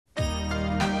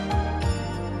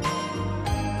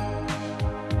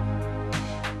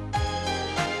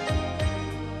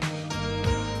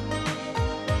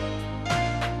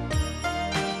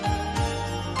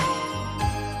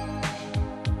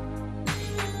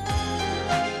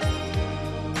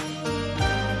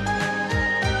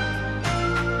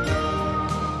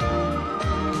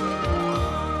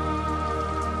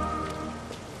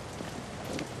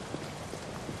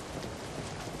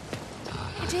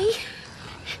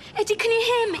Eddie, can you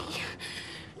hear me?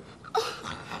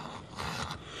 Oh.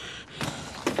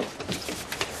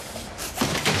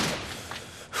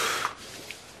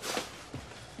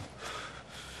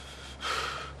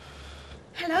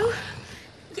 Hello?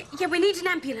 Yeah, we need an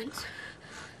ambulance.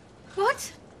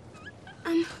 What?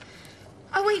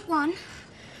 081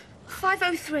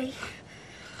 503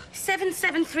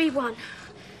 7731.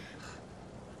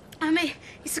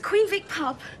 It's the Queen Vic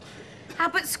pub,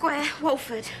 Albert Square,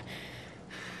 Walford.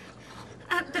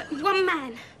 One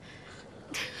man.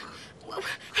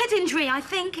 Head injury, I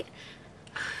think.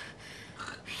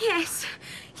 Yes,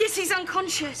 he's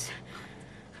unconscious.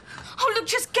 Oh, look,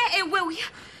 just get here, will you?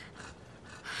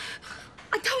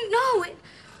 I don't know. It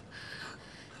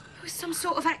was some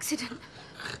sort of accident.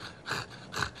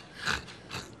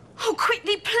 Oh,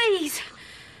 quickly, please.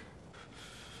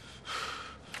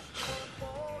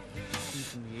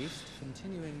 From the east,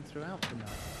 continuing throughout the night.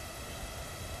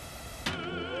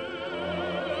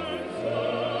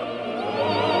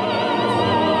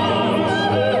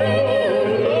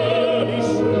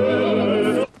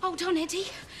 Hold on, Eddie.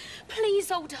 Please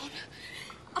hold on.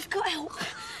 I've got help.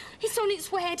 It's on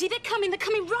its way, Eddie. They're coming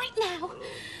right now.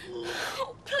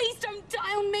 Oh, please don't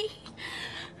die on me.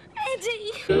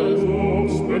 Eddie.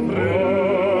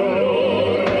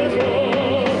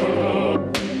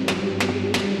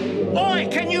 Oi,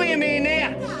 can you hear me in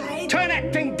here? Hey. Turn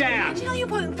that thing down. You know you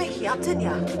woke Vicky up, didn't you?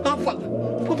 Oh,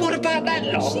 what about that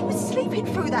lot? She was sleeping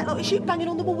through that lot. She banging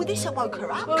on the wall with this that woke her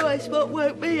up. Oh, that's what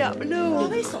woke me up, no.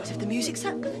 Oh, it's not as if the music's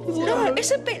that good. No,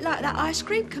 it's a bit like that ice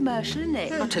cream commercial, isn't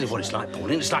it? I'll tell you what it's like,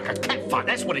 Pauline. It's like a cat fight.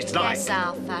 That's what it's like. Yes,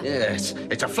 Arthur. Yes,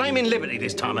 it's a flaming liberty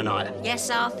this time of night. Yes,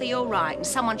 Arthur, you're right. And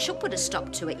someone should put a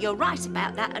stop to it. You're right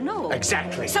about that and all.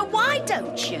 Exactly. So why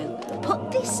don't you put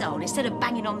this on instead of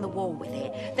banging on the wall with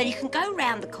it? Then you can go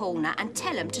round the corner and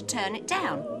tell them to turn it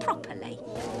down properly.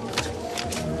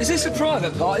 Is this a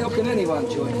private party or can anyone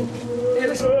join in? Here,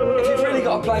 listen, if you've really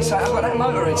got a place out, I've got that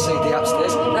Motorhead CD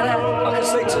upstairs. Now, I can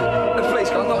sleep to it. And please,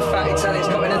 God, not fatty telly, it's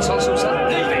got any tonsils up.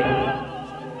 Leave it.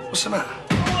 What's the matter?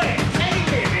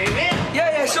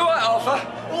 Yeah, it's all right, Arthur.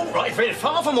 All right, very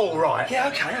far from all right. Yeah,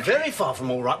 OK. Very far from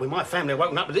all right with my family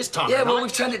woken up at this time Yeah, of well, night.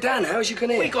 we've turned it down now, as you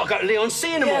can hear. We've got to go to Leon's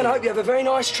Cinema. Yeah, and I hope you have a very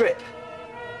nice trip.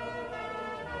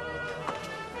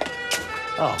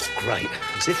 Oh, great.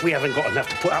 As if we haven't got enough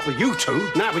to put up with you two.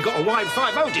 Now we've got a wide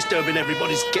 5-0 disturbing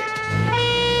everybody's kit.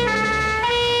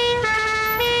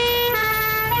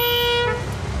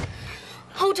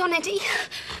 Hold on, Eddie.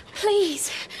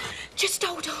 Please. Just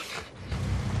hold on.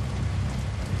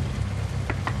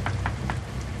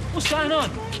 What's going on?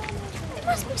 There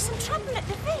must be some trouble at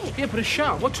the Vic. Yeah, but a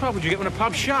shut. What trouble do you get when a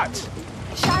pub shuts?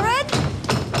 Sharon?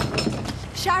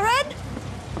 Sharon?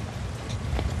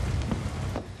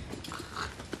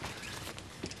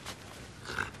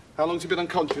 How long's he been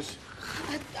unconscious?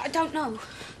 I don't know.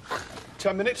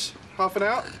 10 minutes? Half an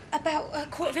hour? About a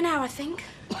quarter of an hour, I think.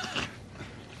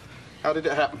 How did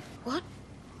it happen? What?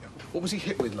 What was he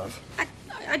hit with, love?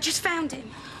 I just found him.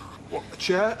 What, a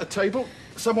chair, a table,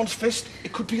 someone's fist?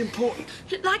 It could be important.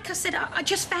 Like I said, I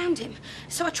just found him.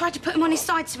 So I tried to put him on his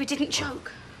side so he didn't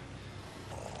choke.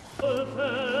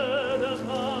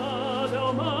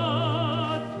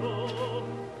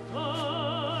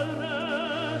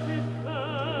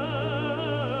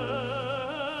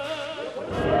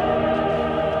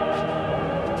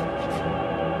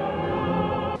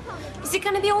 Is it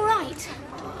going to be all right?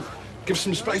 Give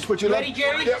some space, would you, love? Ready,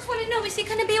 Jerry? I just want to know, is it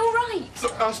going to be all right?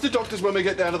 Look, ask the doctors when we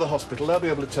get down to the hospital. They'll be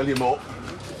able to tell you more.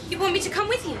 You want me to come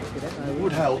with you? It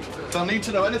would help. They'll need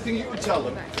to know anything you could tell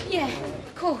them. Yeah,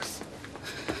 of course.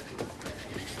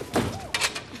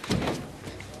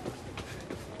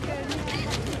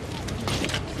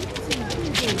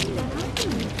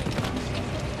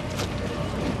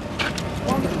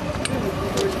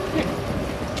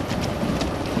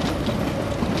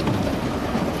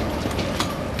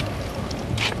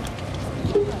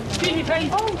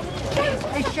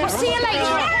 I'll see you later.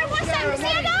 Sharon, what's that? Was he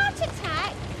an heart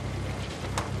attack?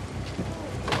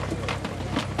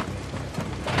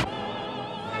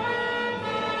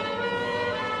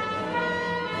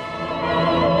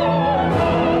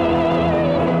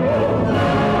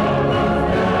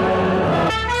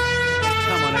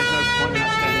 Come on, there's no point in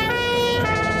us standing.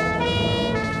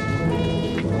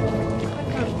 I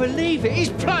can't believe it. He's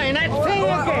playing that thing again.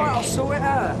 All right, I'll sort it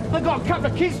out. I've got a couple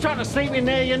of kids trying to sleep in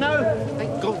there, you know.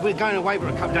 Thank God we're going away for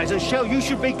a couple of days. And, Shell, you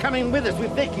should be coming with us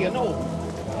with Vicky and all.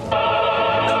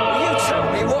 Will you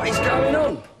tell me what is going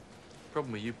on?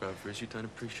 Problem with you, brother, is you don't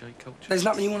appreciate culture. There's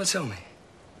nothing you want to tell me.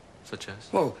 Such as?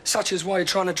 Well, such as why you're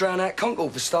trying to drown out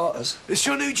Concord, for starters. It's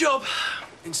your new job.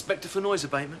 Inspector for noise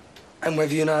abatement. And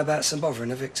whether you know about some bother in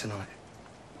the Vic tonight.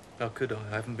 How could I?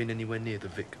 I haven't been anywhere near the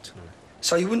Vic tonight.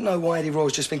 So you wouldn't know why Eddie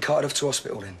Roy's just been carted off to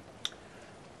hospital then?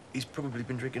 He's probably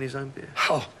been drinking his own beer.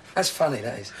 Oh, that's funny,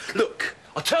 that is. Look,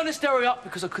 I turned the stereo up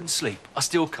because I couldn't sleep. I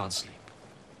still can't sleep.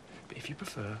 But if you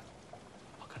prefer,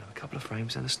 I can have a couple of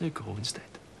frames and a snooker hall instead.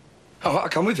 All right, I'll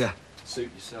come with you. Suit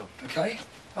yourself. OK,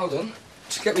 hold on.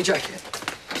 Just get me jacket.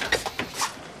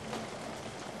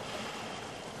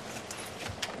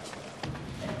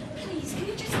 Please, can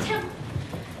you just tell...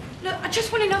 Look, I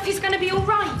just want to know if he's going to be all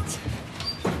right.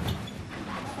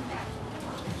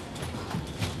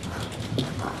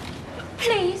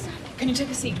 Please. Can you take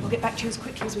a seat? We'll get back to you as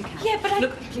quickly as we can. Yeah, but I...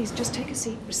 Look, please, just take a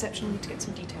seat. Reception will need to get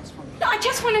some details from you. No, I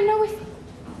just want to know if...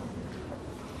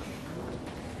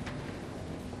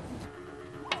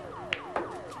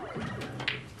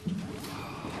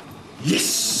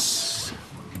 Yes!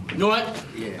 You all right?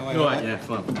 Yeah. All right, yeah,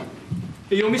 fine.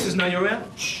 Hey, your missus know you're out?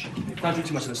 Shh. Don't drink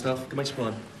too much of that stuff. Can make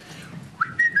spine.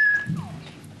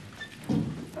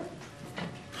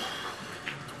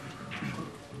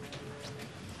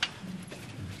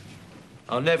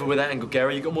 Oh, never with that angle,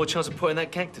 Gary. You got more chance of putting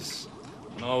that cactus.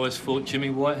 I always thought Jimmy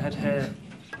White had hair.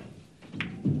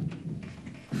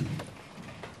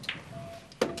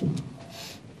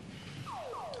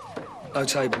 No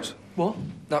tables. What?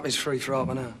 That is free for half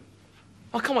an hour.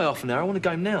 I can't wait half an hour. I want to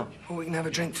go now. Well, we can have a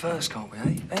drink first, can't we,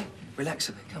 eh? Eh? Relax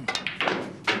a bit, come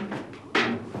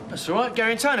on. That's all right.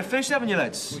 Gary and Tony, finished, haven't you,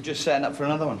 lads? We're just setting up for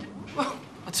another one. Well,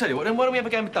 I'll tell you what, then why don't we have a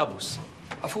game of doubles?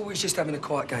 I thought we was just having a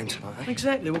quiet game tonight, eh?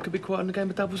 Exactly. What could be quiet in a game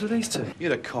of doubles with these two?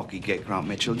 You're the cocky git, Grant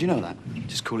Mitchell. Do you know that?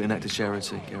 Just call it an act of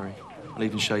charity, Gary. I'll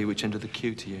even show you which end of the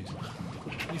queue to use.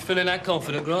 You feeling that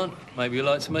confident, Grant? Maybe you'd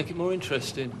like to make it more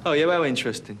interesting. Oh, yeah, well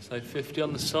interesting. Say 50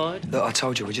 on the side. Look, I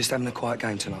told you, we're just having a quiet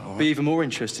game tonight, all right? Be even more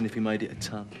interesting if we made it a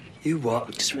ton. You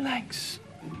what? Just relax.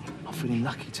 I'm feeling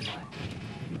lucky tonight.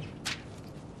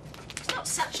 It's not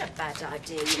such a bad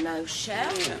idea, you know,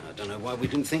 Shell. Yeah, I don't know why we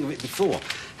didn't think of it before.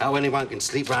 How anyone can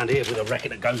sleep round here with a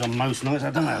racket that goes on most nights,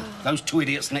 I don't know. Those two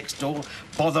idiots next door,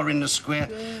 bothering the square.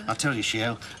 Yeah. I tell you,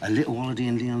 Shell, a little holiday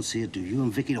in Leon's do you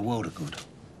and Vicky the world of good.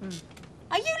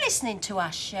 Are you listening to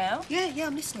us, Shell? Yeah,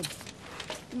 I'm listening.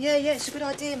 Yeah, it's a good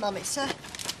idea, Mum. It's a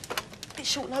bit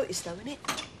short notice, though, isn't it?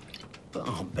 But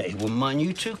I bet he wouldn't mind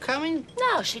you two coming.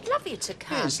 No, she'd love you to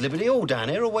come. Yeah, it's Liberty Hall down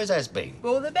here, always has been.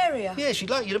 Well, the barrier. Yeah, she'd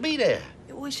like you to be there.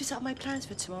 Well, it's just that I made plans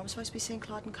for tomorrow. I'm supposed to be seeing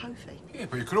Clyde and Kofi. Yeah,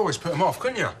 but you could always put them off,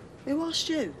 couldn't you? Who asked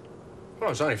you? Well,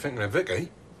 I was only thinking of Vicky.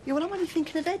 Yeah, well, I'm only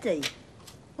thinking of Eddie.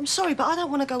 I'm sorry, but I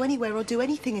don't want to go anywhere or do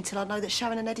anything until I know that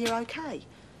Sharon and Eddie are OK.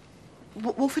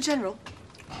 Wolford General.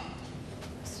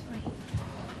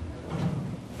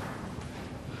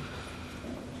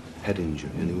 Head injury.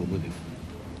 Anyone with him?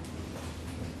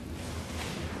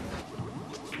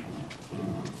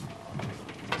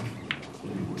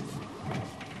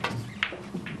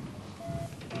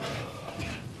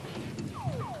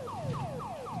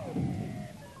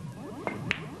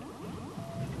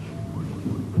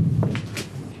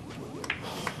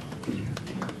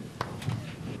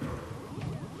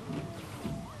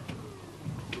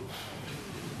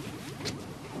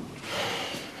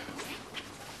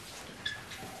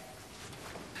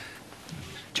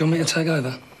 Do you want me to take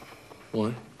over?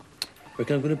 Why?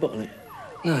 Reckon I'm going to bottle it?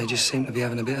 No, you just seem to be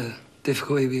having a bit of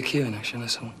difficulty with your queuing action,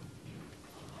 that's all.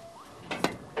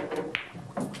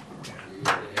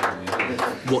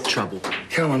 What trouble?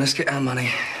 Come on, let's get our money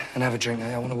and have a drink,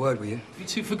 eh? I want a word with you. You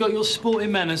two forgot your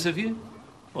sporting manners, have you?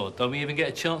 Well, don't we even get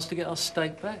a chance to get our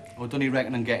steak back? Or don't you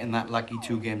reckon on getting that lucky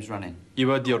 2 games running? You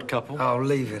heard the odd couple? I'll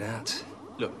leave it out.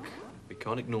 Look, we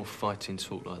can't ignore fighting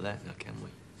talk like that, now, can we?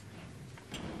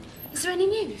 Is there any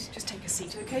news? Just take a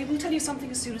seat, OK? We'll tell you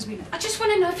something as soon as we know. I just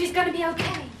want to know if he's going to be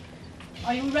OK.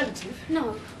 Are you a relative?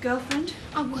 No. Girlfriend?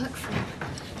 I work for him.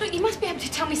 Look, you must be able to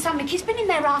tell me something. He's been in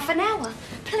there half an hour.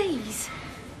 Please.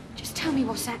 Just tell me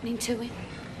what's happening to him.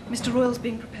 Mr. Royal's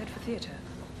being prepared for theatre.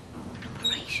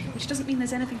 Operation? Which doesn't mean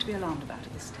there's anything to be alarmed about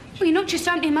at this stage. Well, you're not just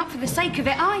opening him up for the sake of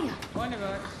it, are you?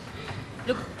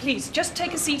 Look, please, just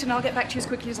take a seat and I'll get back to you as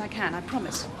quickly as I can, I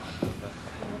promise.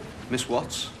 Miss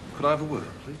Watts, could I have a word,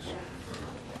 please?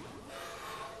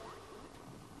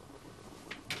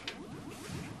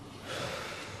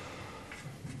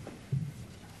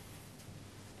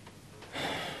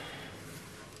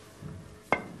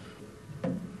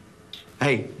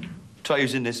 Hey, try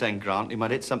using this end, Grant. You might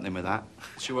hit something with that.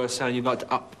 It's your way of saying you'd like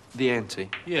to up the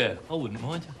ante? Yeah, I wouldn't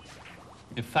mind.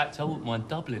 In fact, I wouldn't mind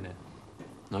doubling it.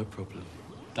 No problem.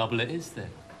 Double it is,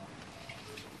 then.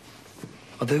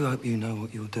 I do hope you know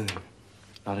what you're doing.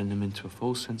 Ludding them into a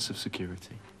false sense of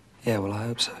security. Yeah, well, I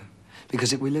hope so.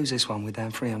 Because if we lose this one, we're down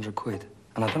 300 quid.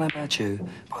 And I don't know about you,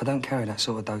 but I don't carry that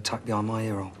sort of dough tucked behind my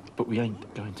ear hole. But we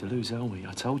ain't going to lose, are we?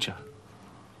 I told you.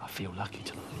 I feel lucky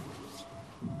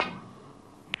tonight.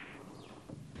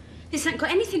 This ain't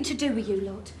got anything to do with you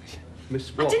lot.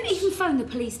 Miss I Watts. didn't even phone the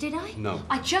police, did I? No.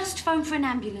 I just phoned for an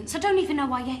ambulance. I don't even know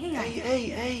why you're here.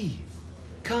 Hey.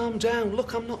 Calm down.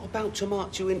 Look, I'm not about to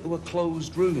march you into a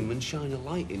closed room and shine a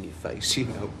light in your face, you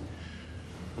know.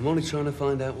 I'm only trying to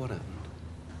find out what happened.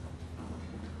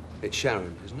 It's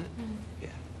Sharon, isn't it? Yeah.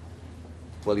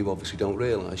 Well, you obviously don't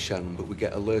realise, Sharon, but we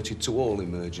get alerted to all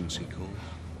emergency calls.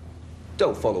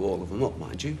 Don't follow all of them up,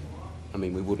 mind you. I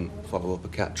mean, we wouldn't follow up a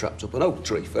cat trapped up an oak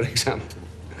tree, for example.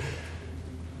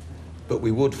 But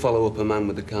we would follow up a man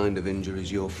with the kind of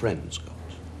injuries your friend's got.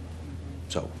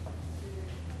 So,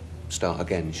 start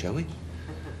again, shall we?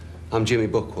 I'm Jimmy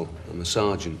Buckwell. I'm a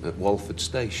sergeant at Walford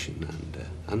Station,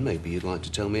 and maybe you'd like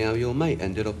to tell me how your mate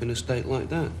ended up in a state like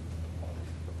that.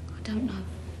 I don't know.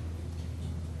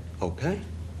 OK.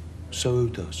 So who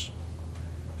does?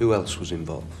 Who else was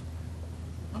involved?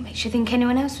 What makes you think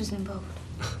anyone else was involved?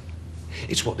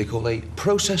 It's what they call a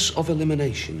process of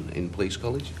elimination in police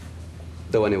college.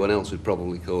 Though anyone else would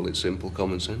probably call it simple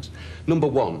common sense. Number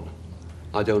one,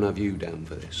 I don't have you down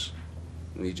for this.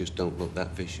 You just don't look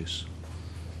that vicious.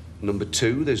 Number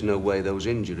two, there's no way those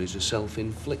injuries are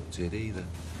self-inflicted either.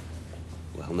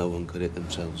 Well, no one could hit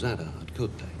themselves that hard,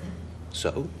 could they?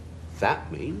 So,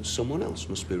 that means someone else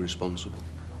must be responsible.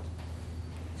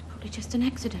 It's probably just an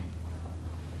accident.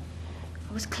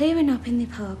 I was clearing up in the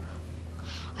pub.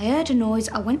 I heard a noise,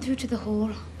 I went through to the hall,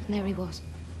 and there he was.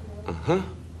 Uh-huh.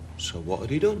 So what had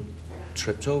he done?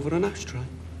 Tripped over an ashtray?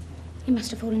 He must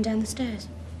have fallen down the stairs.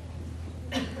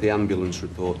 The ambulance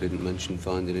report didn't mention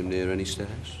finding him near any stairs.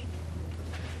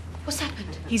 What's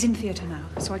happened? He's in theatre now,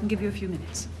 so I can give you a few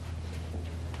minutes.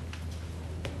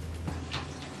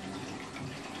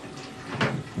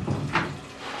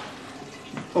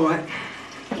 All right,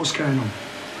 what's going on?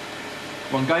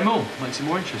 One game more. Makes it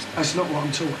more interesting. That's not what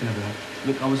I'm talking about.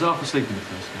 Look, I was half asleep in the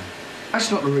first game.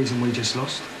 That's not the reason we just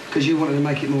lost. Because you wanted to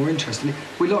make it more interesting.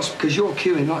 We lost because you're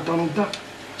queuing like Donald Duck.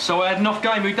 So I had an off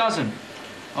game, who doesn't?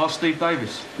 Ask Steve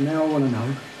Davis. Now I want to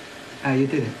know how you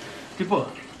did it. Did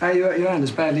what? How you hurt your hand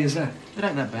as badly as that. It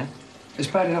ain't that bad. It's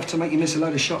bad enough to make you miss a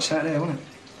load of shots out there, wasn't it?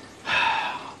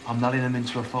 I'm nulling them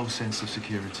into a false sense of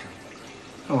security.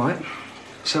 All right.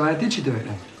 So how did you do it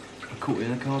then? I caught it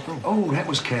in a car door. Oh, that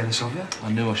was careless of you.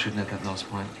 I knew I shouldn't have that last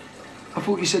pint. I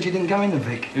thought you said you didn't go in the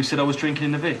Vic. Who said I was drinking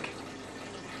in the Vic?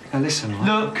 Now listen, right?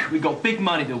 Look, we got big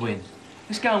money to win.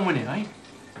 Let's go and win it, eh?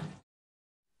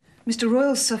 Mr.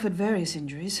 Royal suffered various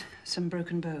injuries, some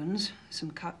broken bones,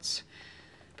 some cuts.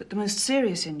 But the most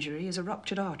serious injury is a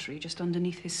ruptured artery just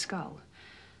underneath his skull.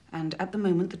 And at the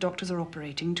moment, the doctors are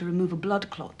operating to remove a blood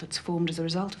clot that's formed as a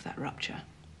result of that rupture.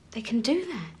 They can do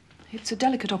that? It's a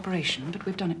delicate operation, but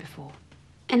we've done it before.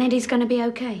 And Eddie's going to be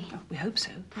okay? Oh, we hope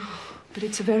so. But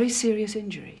it's a very serious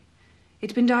injury.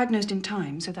 It's been diagnosed in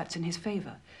time, so that's in his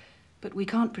favour. But we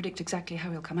can't predict exactly how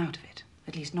he'll come out of it.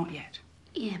 At least not yet.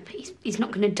 Yeah, but he's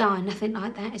not going to die, nothing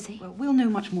like that, is he? Well, we'll know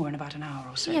much more in about an hour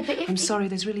or so. Yeah, but if I'm sorry,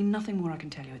 there's really nothing more I can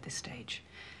tell you at this stage.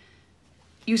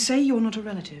 You say you're not a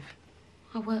relative.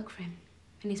 I work for him,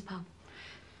 in his pub.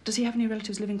 Does he have any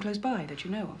relatives living close by that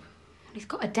you know of? He's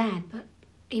got a dad, but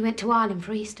he went to Ireland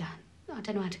for Easter. I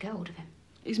don't know how to get hold of him.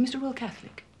 Is Mr. Royal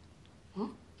Catholic?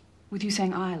 What? With you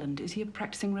saying Ireland, is he a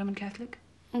practicing Roman Catholic?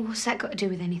 Well, what's that got to do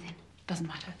with anything? Doesn't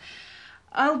matter.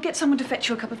 I'll get someone to fetch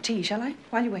you a cup of tea, shall I?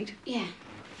 While you wait. Yeah,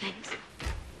 thanks.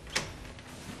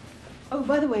 Oh,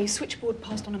 by the way, switchboard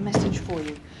passed on a message for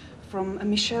you from a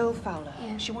Michelle Fowler.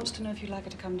 Yeah. She wants to know if you'd like her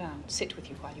to come down, sit with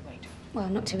you while you wait. Well,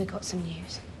 not till we got some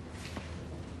news.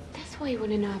 That's why you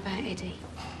want to know about Eddie.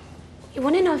 You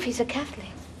want to know if he's a Catholic.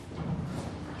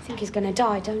 You think he's going to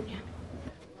die, don't you?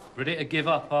 Ready to give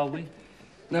up, are we?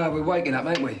 No, we're waking up,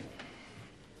 ain't we?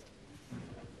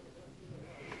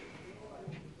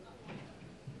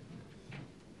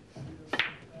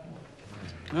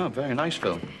 Oh, very nice,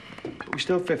 Phil. But we're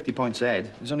still 50 points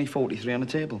ahead. There's only 43 on the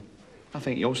table. I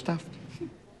think you're stuffed.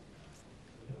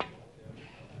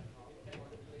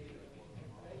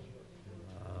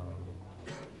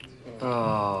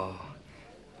 Oh.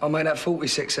 I'll make that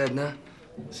 46 head now.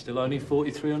 Still only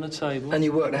 43 on the table. And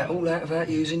you worked that all out without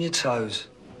using your toes.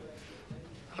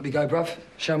 Up you go, bruv.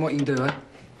 Show 'em what you can do, eh?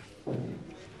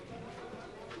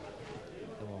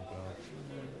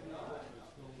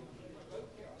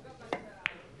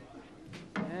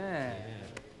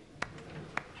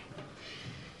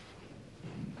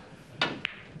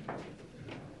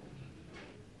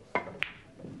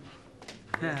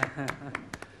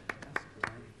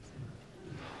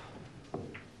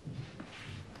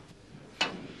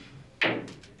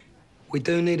 We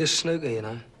do need a snooker, you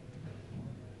know.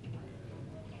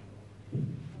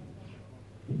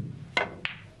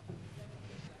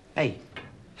 Hey.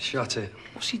 Shut it.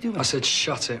 What's he doing? I said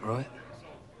shut it, right?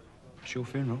 It's your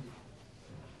funeral.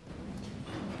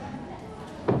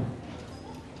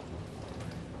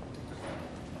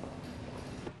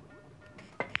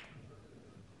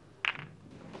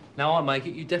 Now I make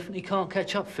it, you definitely can't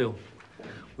catch up, Phil.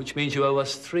 Which means you owe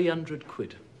us 300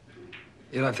 quid.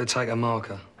 You'll have to take a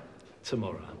marker.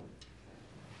 Tomorrow.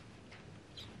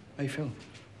 Hey, Phil.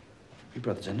 Your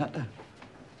brother's in that there.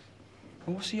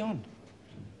 Well, what's he on?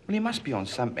 Well, he must be on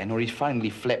something, or he's finally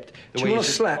flipped. Do you want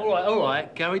to slap? All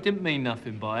right. Gary didn't mean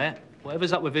nothing by it.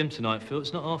 Whatever's up with him tonight, Phil,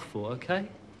 it's not our fault, OK?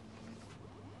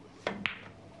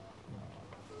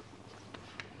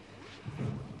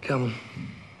 Come on.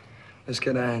 Let's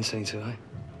get our hands seen to, eh?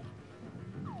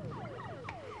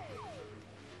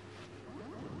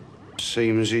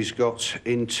 Seems he's got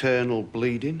internal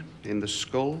bleeding in the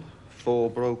skull, 4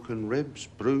 broken ribs,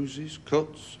 bruises,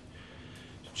 cuts.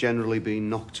 He's generally been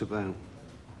knocked about.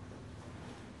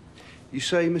 You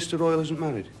say Mr. Royal isn't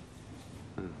married?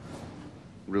 Oh.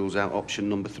 Rules out option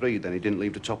number 3, then. He didn't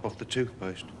leave the top off the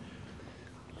toothpaste.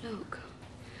 Look,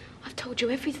 I've told you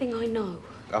everything I know.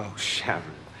 Oh, Sharon.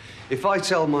 If I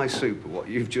tell my super what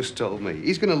you've just told me,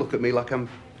 he's going to look at me like I'm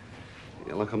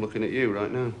looking at you right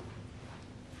now.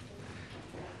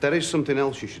 There is something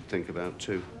else you should think about,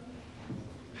 too.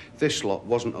 This lot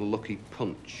wasn't a lucky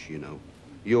punch, you know.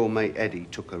 Your mate Eddie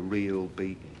took a real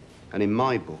beating. And in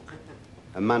my book,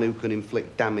 a man who can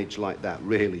inflict damage like that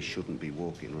really shouldn't be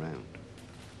walking around.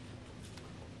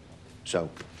 So,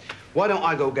 why don't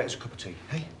I go get us a cup of tea,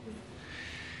 hey?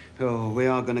 Oh, we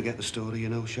are going to get the story, you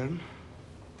know, Sharon.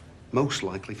 Most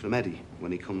likely from Eddie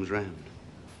when he comes round.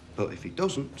 But if he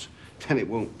doesn't, then it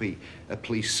won't be a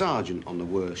police sergeant on the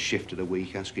worst shift of the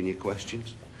week asking you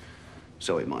questions.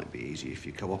 So it might be easy if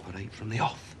you cooperate from the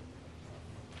off.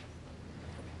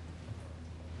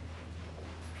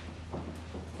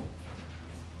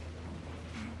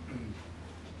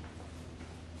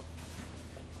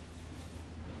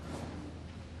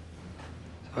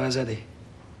 So how's Eddie?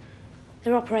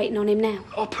 They're operating on him now.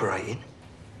 Operating?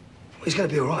 Well, he's going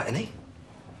to be all right, isn't he?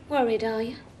 Worried, are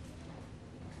you?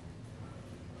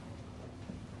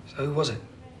 So who was it?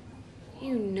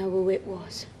 You know who it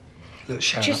was. Look,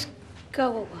 Sharon. Just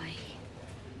go away.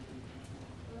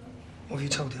 What have you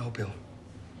told the old Bill?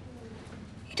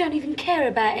 You don't even care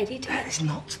about Eddie, do you? That is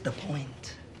not the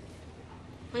point.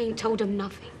 I ain't told him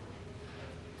nothing.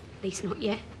 At least not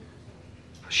yet.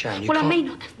 Sharon, you Well, can't... I may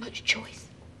not have much choice.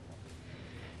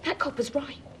 That copper's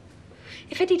right.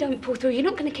 If Eddie don't pull through, you're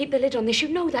not going to keep the lid on this. You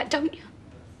know that, don't you?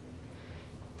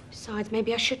 Besides,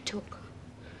 maybe I should talk.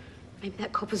 Maybe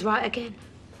that copper's right again.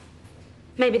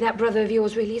 Maybe that brother of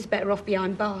yours really is better off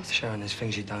behind bars. Sharon, there's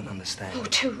things you don't understand. Oh,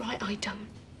 too right, I don't.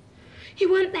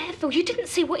 You weren't there, Phil. You didn't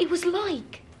see what he was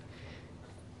like.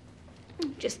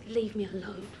 Just leave me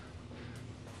alone.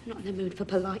 I'm not in the mood for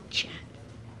polite chat.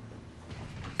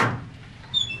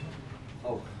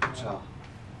 Oh, so.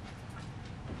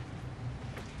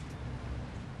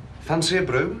 Fancy a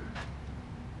brew?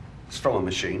 It's from a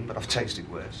machine, but I've tasted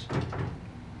worse.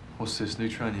 What's this, new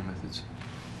training methods?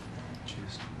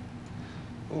 Cheers.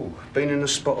 Oh, been in a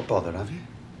spot of bother, have you?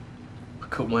 I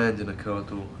caught my hand in a car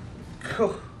door.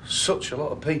 Oh, such a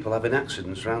lot of people having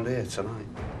accidents round here tonight.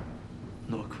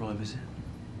 Not a crime, is it?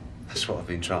 That's what I've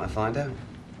been trying to find out.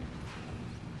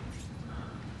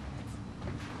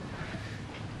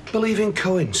 Believe in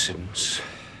coincidence,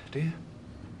 do you?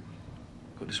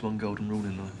 Got this one golden rule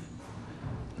in life.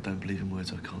 I don't believe in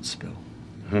words I can't spell.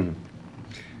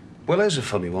 Well, here's a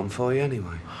funny one for you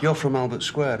anyway. You're from Albert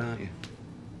Square, aren't you?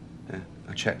 Yeah,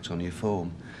 I checked on your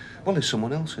form. Well, there's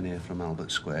someone else in here from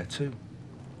Albert Square, too.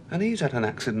 And he's had an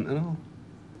accident and all.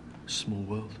 Small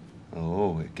world.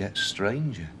 Oh, it gets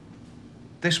stranger.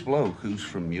 This bloke who's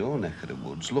from your neck of the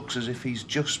woods looks as if he's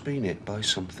just been hit by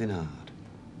something hard.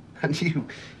 And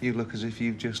you look as if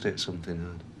you've just hit something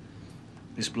hard.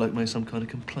 This bloke made some kind of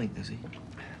complaint, has he?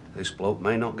 This bloke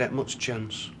may not get much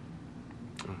chance.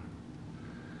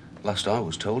 Last I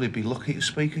was told, he'd be lucky to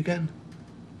speak again.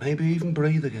 Maybe even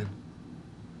breathe again.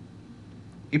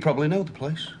 You probably know the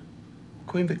place.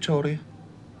 Queen Victoria.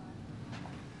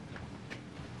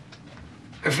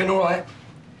 Everything all right?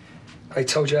 I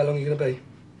told you how long you're going to be.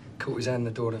 Caught his hand in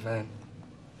the door of the van.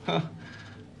 Huh.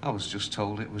 I was just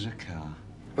told it was a car.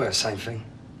 Well, same thing.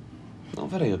 Not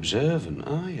very observant,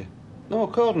 are you? No,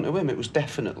 according to him, it was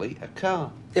definitely a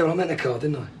car. Yeah, well, I meant the car,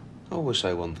 didn't I? I always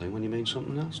say one thing when you mean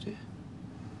something else, do you?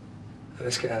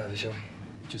 Let's get out of here, shall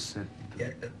we? Just said. Yeah,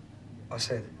 I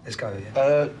said, let's go,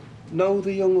 yeah? Know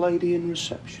the young lady in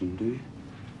reception, do you?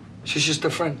 She's just a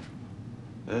friend.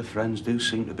 Her friends do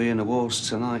seem to be in the wars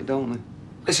tonight, don't they?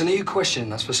 Listen, are you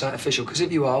questioning us for something official? Because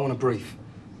if you are, I want a brief.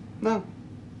 No,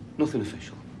 nothing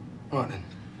official. Right then.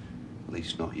 At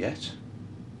least not yet.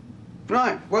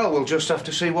 Right, well, we'll just have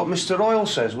to see what Mr. Royal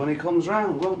says when he comes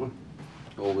round, won't we?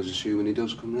 Always assuming he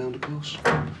does come round, of course.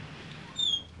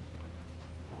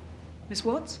 Miss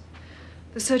Watts,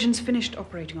 the surgeon's finished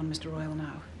operating on Mr. Royal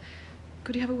now.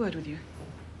 Could he have a word with you?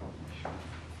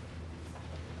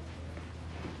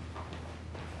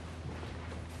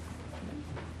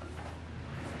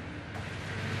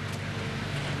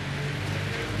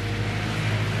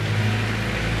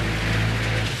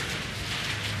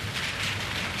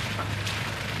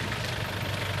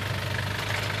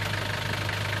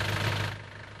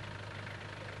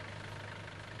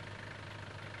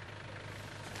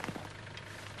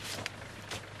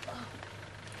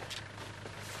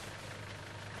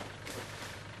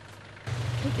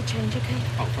 Keep the change, okay?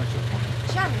 Oh,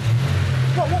 thanks. Sharon,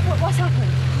 what's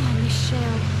happened? Oh,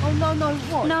 Michelle. Oh, no,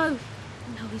 what? No,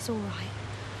 he's all right.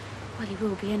 Well, he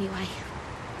will be anyway.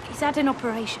 He's had an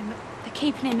operation, but they're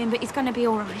keeping him in, but he's going to be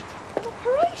all right. An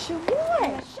operation?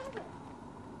 Why?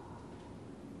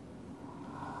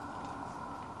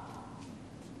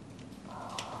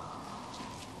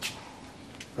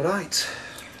 Right.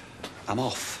 I'm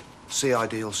off.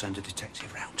 CID will send a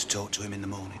detective round to talk to him in the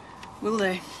morning. Will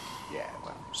they? Yeah,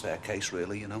 well, it's their case,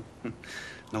 really, you know.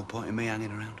 No point in me hanging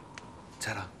around.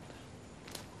 Tell her.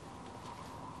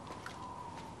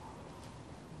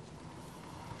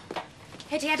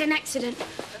 Eddie had an accident.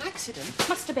 An accident?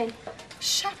 Must have been.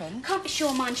 Sharon? Can't be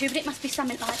sure, mind you, but it must be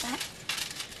something like that.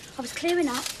 I was clearing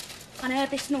up and I heard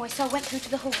this noise, so I went through to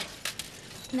the hall.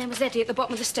 And there was Eddie at the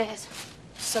bottom of the stairs.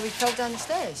 So he fell down the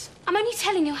stairs? I'm only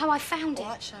telling you how I found it.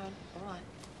 All right, Sharon, all right.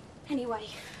 Anyway,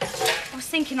 I was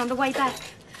thinking on the way back,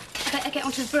 I better get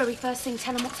onto the brewery first thing,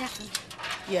 tell them what's happened.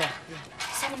 Yeah.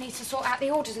 Someone needs to sort out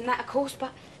the orders and that, of course,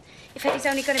 but if Eddie's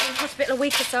only going to be in hospital a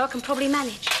week or so, I can probably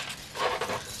manage.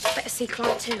 Better see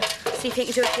Clive too, see if he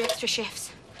can do a few extra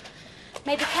shifts.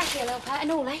 Maybe Cathy will help out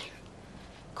and all, eh?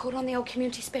 Call on the old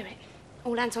community spirit.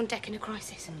 All hands on deck in a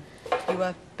crisis.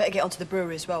 You better get onto the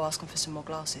brewery as well, ask them for some more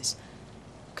glasses.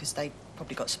 Because they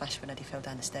probably got smashed when Eddie fell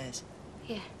down the stairs.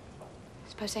 Yeah,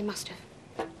 suppose they must have.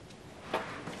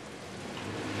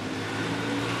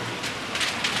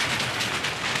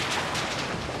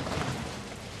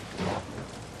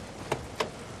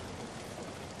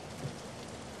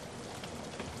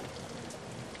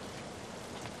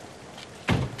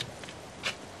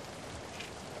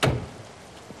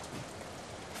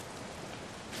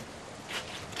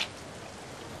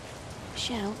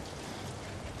 Michelle,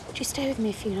 would you stay with me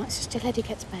a few nights just till Eddie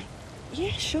gets back?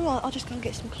 Yeah, sure. I'll just go and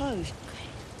get some clothes.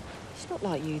 It's not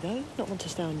like you, though. Not one to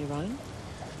stay on your own.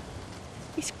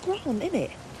 It's Grant, isn't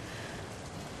it?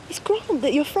 It's Grant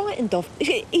that you're frightened of.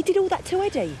 He did all that to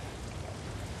Eddie.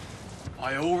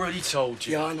 I already told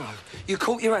you. Yeah, I know. You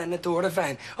caught your hand in the door of the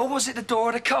van. Or was it the door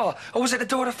of the car? Or was it the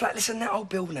door of the flat? Listen, that old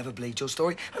Bill will never believe your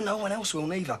story, and no one else will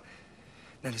neither.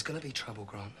 Now, there's going to be trouble,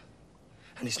 Grant.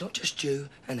 And it's not just you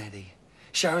and Eddie.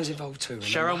 Sharon's involved too, remember?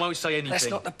 Sharon won't say anything. That's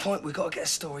not the point. We've got to get a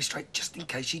story straight just in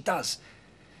case she does.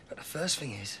 But the first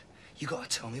thing is, you got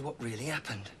to tell me what really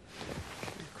happened.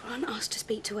 Grant asked to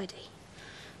speak to Eddie.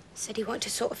 Said he wanted to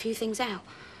sort a few things out.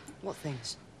 What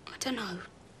things? I don't know.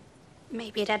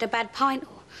 Maybe he'd had a bad pint,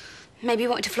 or maybe he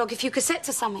wanted to flog a few cassettes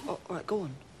or something. Oh, all right, go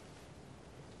on.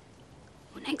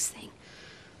 Well, next thing,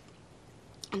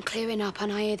 I'm clearing up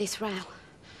and I hear this row.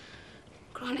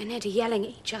 Grant and Eddie yelling at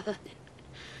each other.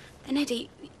 Then Eddie,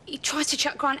 he tries to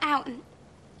chuck Grant out and...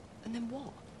 And then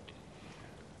what?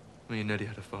 Me and Eddie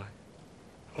had a fight.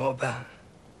 What about?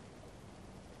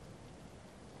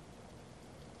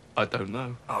 I don't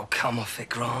know. Oh, come off it,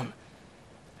 Grant.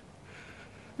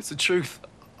 It's the truth.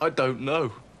 I don't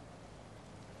know.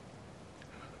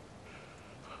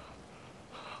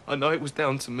 I know it was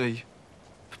down to me,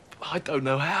 but I don't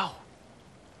know how.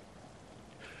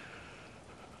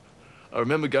 I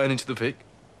remember going into the Vic,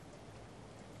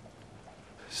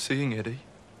 seeing Eddie,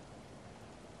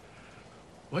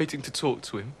 waiting to talk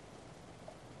to him.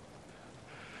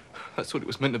 That's what it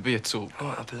was meant to be, a talk. All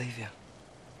right, I believe you.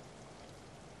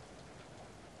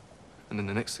 And then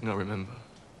the next thing I remember,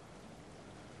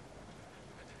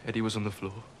 Eddie was on the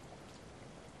floor.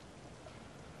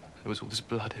 There was all this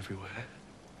blood everywhere.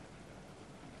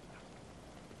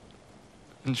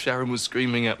 And Sharon was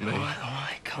screaming at me. All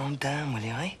right, calm down, will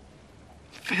you, eh?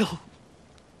 Phil.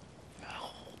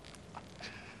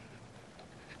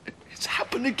 It's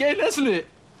happened again, hasn't it?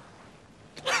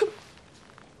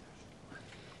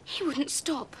 He wouldn't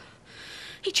stop.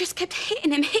 He just kept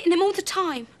hitting him all the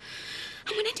time.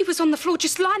 And when Eddie was on the floor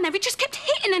just lying there, he just kept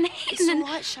hitting and hitting. It's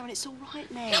all right, Sharon, it's all right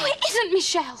now. No, it isn't,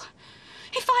 Michelle.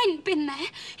 If I hadn't been there,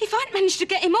 if I hadn't managed to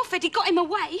get him off, Eddie got him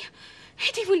away,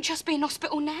 Eddie wouldn't just be in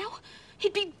hospital now.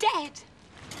 He'd be dead.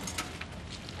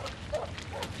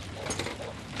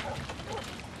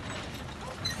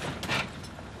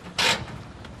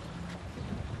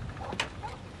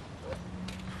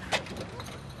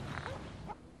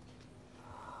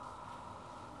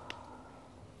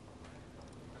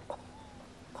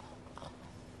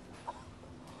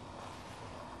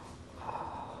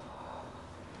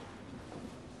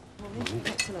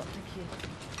 Thanks a lot, thank you.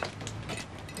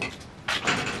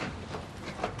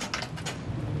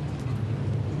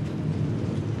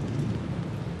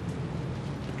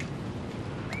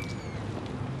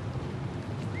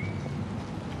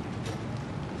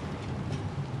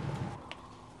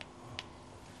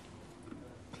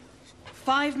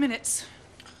 5 minutes.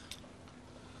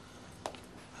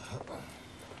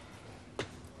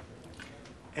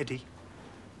 Eddie,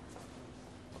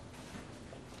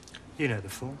 you know the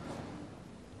form.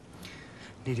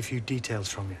 Need a few details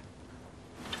from you.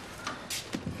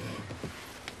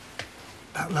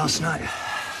 About last night.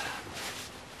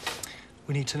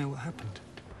 We need to know what happened.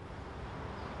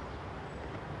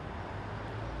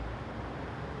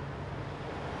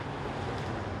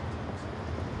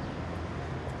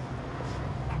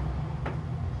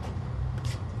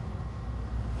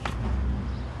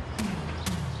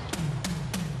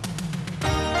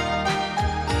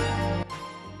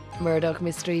 Murdoch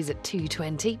Mysteries at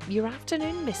 2:20. Your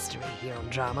afternoon mystery here on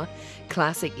Drama.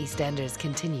 Classic EastEnders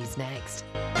continues next.